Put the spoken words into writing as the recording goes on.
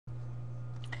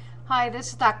Hi, this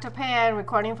is Dr. Pan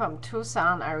recording from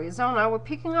Tucson, Arizona. We're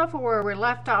picking up where we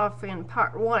left off in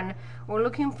part 1. We're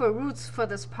looking for roots for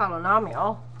this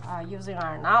polynomial. Using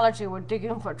our analogy, we're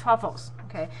digging for truffles.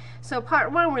 Okay, so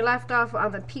part 1 we left off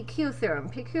on the PQ theorem.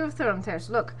 PQ theorem says,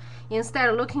 look, instead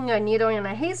of looking at a needle in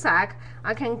a haystack,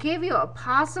 I can give you a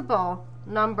possible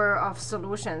number of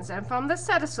solutions. And from the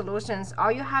set of solutions,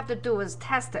 all you have to do is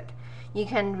test it. You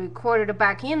can record it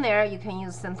back in there. You can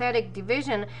use synthetic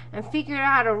division and figure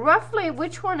out roughly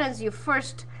which one is your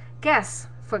first guess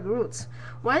for roots.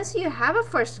 Once you have a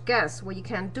first guess, what you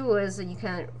can do is you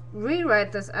can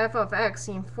rewrite this f of x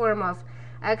in form of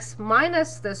x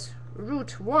minus this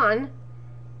root 1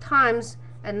 times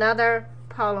another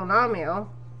polynomial.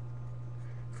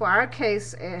 For our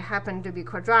case, it happened to be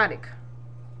quadratic,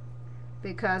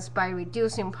 because by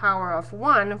reducing power of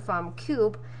 1 from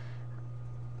cube,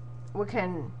 we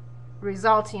can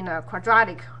result in a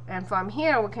quadratic. And from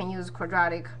here, we can use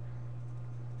quadratic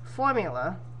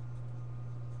formula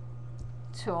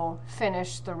to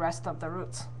finish the rest of the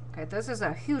roots. Okay, this is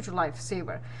a huge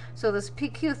lifesaver. So this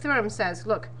PQ theorem says,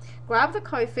 look, grab the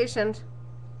coefficient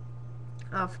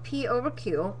of P over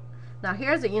Q. Now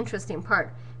here's the interesting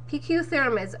part. PQ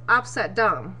theorem is upside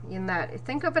down in that,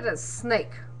 think of it as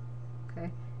snake.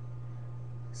 Okay,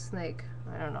 snake.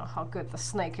 I don't know how good the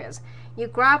snake is. You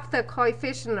grab the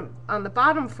coefficient on the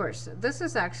bottom first. This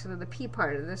is actually the P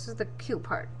part. This is the Q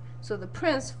part. So the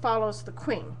prince follows the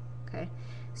queen. Okay,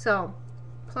 so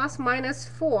plus minus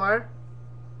 4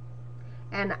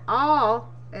 and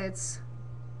all its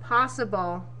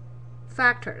possible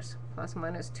factors. Plus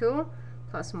minus 2,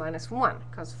 plus minus 1,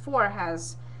 because 4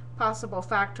 has possible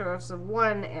factors of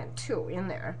 1 and 2 in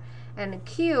there. And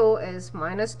Q is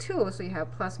minus 2, so you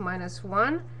have plus minus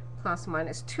 1, plus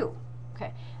minus 2.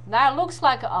 Okay, that looks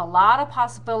like a lot of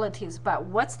possibilities, but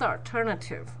what's the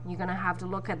alternative? You're going to have to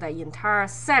look at the entire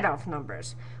set of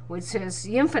numbers, which is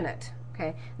infinite.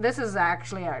 Okay, this is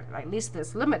actually, at least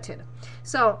this limited.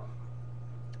 So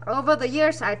over the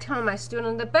years, I tell my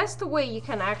students the best way you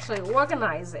can actually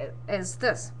organize it is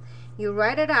this. You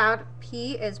write it out.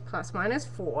 P is plus minus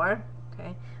 4,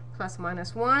 okay, plus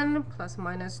minus 1, plus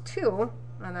minus 2,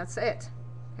 and that's it.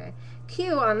 Okay.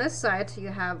 Q on this side, you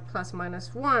have plus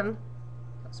minus 1,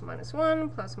 plus minus 1,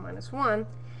 plus minus 1.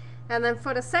 And then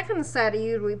for the second set,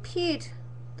 you repeat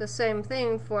the same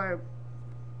thing for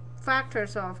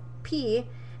factors of P,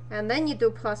 and then you do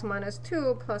plus minus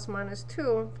 2, plus minus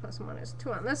 2, plus minus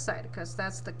 2 on this side, because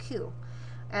that's the Q.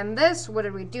 And this would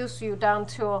reduce you down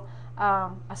to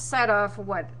a set of,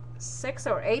 what, 6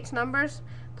 or 8 numbers.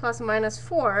 Plus minus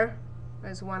 4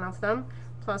 is one of them.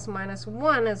 Plus minus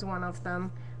 1 is one of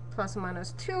them. Plus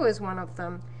minus 2 is one of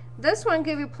them. This one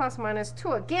gives you plus minus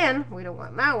 2 again. We don't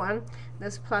want that one.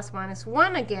 This plus minus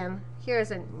 1 again.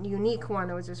 Here's a unique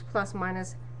one, which is plus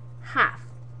minus half.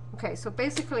 Okay, so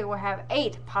basically we have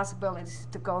 8 possibilities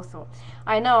to go through.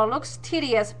 I know it looks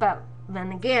tedious, but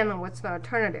then again, what's the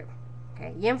alternative?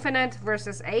 Okay, infinite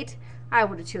versus 8. I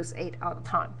would choose 8 all the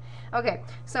time. Okay,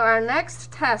 so our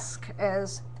next task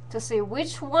is to see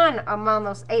which one among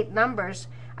those 8 numbers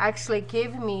actually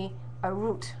give me a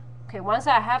root. Okay, once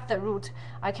I have the root,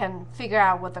 I can figure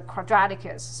out what the quadratic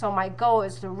is. So my goal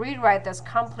is to rewrite this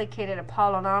complicated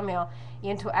polynomial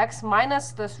into x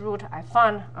minus this root I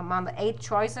found among the 8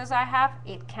 choices I have,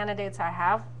 8 candidates I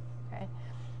have, okay,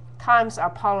 times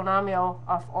our polynomial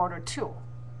of order 2.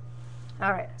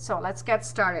 All right, so let's get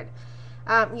started.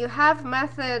 You have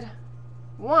method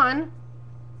 1.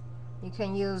 You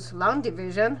can use long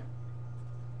division.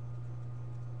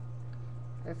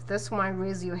 If this one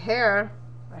raises your hair,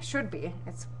 it should be.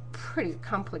 It's pretty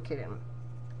complicated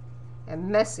and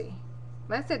messy.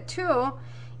 Method 2,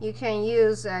 you can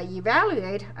use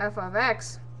evaluate f of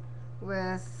x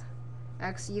with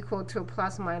x equal to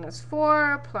plus minus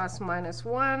 4, plus minus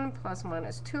 1, plus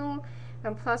minus 2,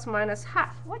 and plus minus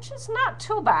half, which is not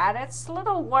too bad. It's a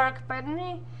little work, but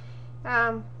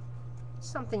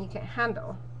something you can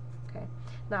handle. Okay.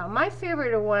 Now, my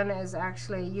favorite one is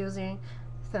actually using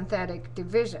synthetic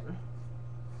division.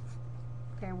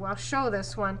 Okay, we'll show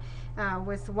this one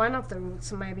with one of the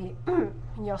roots. Maybe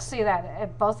you'll see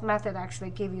that both methods actually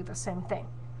give you the same thing.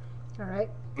 All right,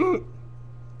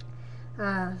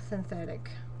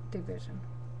 synthetic division.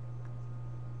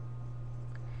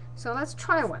 So let's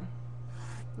try one.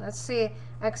 Let's see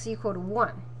x equal to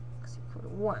 1. X equal to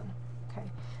 1.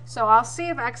 Okay, so I'll see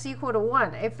if x equal to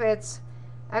 1. If it's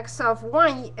x of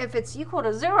 1, if it's equal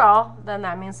to 0, then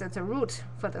that means it's a root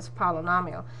for this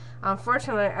polynomial.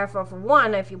 Unfortunately, f of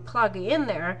 1, if you plug it in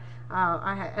there,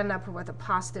 I end up with a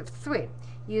positive 3.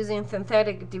 Using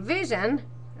synthetic division,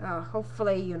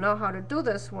 Hopefully you know how to do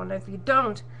this one. If you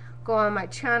don't, go on my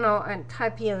channel and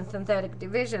type in synthetic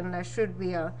division. There should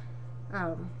be a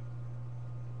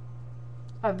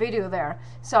video there.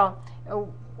 So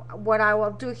what I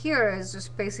will do here is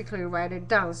just basically write it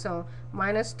down. So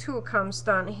minus 2 comes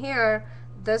down here.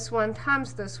 This one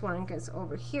times this one gets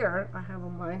over here. I have a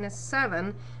minus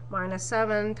 7. Minus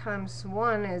 7 times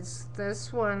 1 is,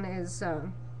 this one is,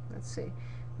 let's see,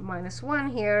 minus 1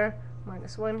 here,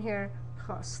 minus 1 here,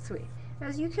 plus 3.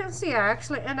 As you can see, I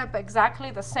actually end up exactly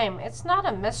the same. It's not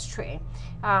a mystery.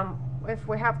 If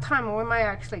we have time, we might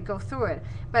actually go through it.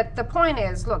 But the point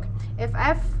is, look, if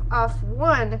f of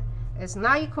 1 is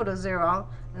not equal to 0,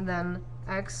 and then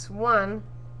x1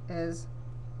 is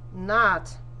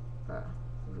not a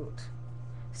root.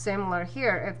 Similar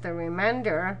here, if the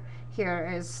remainder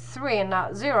here is 3 and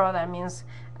not 0, that means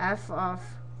f of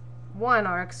 1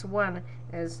 or x1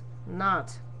 is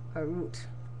not a root.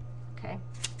 Okay?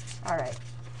 All right.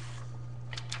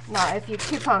 Now, if you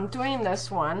keep on doing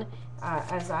this one,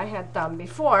 as I had done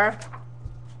before,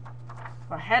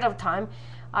 ahead of time,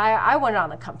 I went on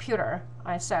the computer.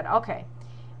 I said, okay,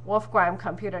 Wolfgram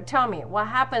computer, tell me what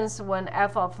happens when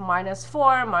f of minus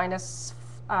 4, minus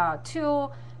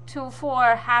 2, 2,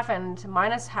 4, half, and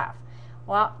minus half.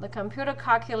 Well, the computer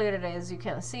calculated it, as you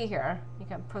can see here. You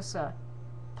can push a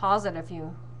pause it if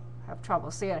you have trouble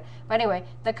seeing it. But anyway,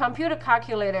 the computer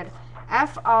calculated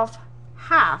f of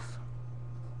half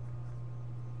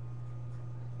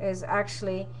is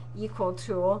actually equal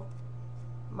to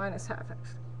minus half,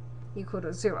 actually, equal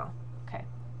to 0. Okay,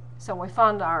 so we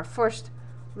found our first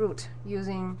root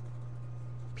using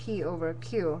P over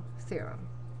Q theorem.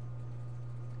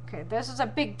 Okay, this is a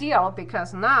big deal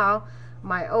because now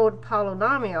my old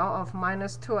polynomial of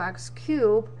minus 2x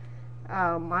cubed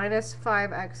minus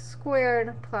 5x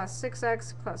squared plus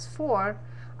 6x plus 4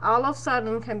 all of a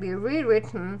sudden can be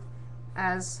rewritten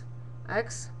as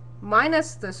x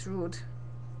minus this root,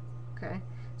 okay,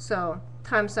 so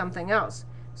times something else.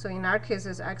 So in our case,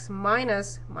 it's x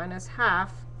minus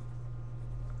half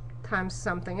times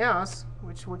something else,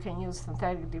 which we can use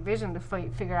synthetic division to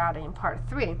figure out in part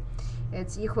 3.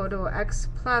 It's equal to x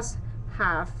plus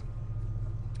half.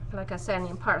 Like I said,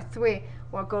 in part 3,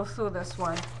 we'll go through this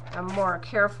one more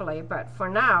carefully. But for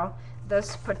now,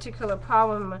 this particular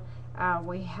problem,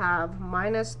 we have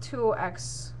minus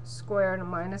 2x squared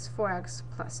minus 4x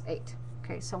plus 8.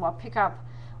 Okay, so we'll pick up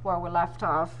where we left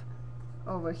off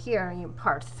over here in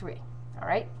part 3. All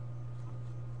right?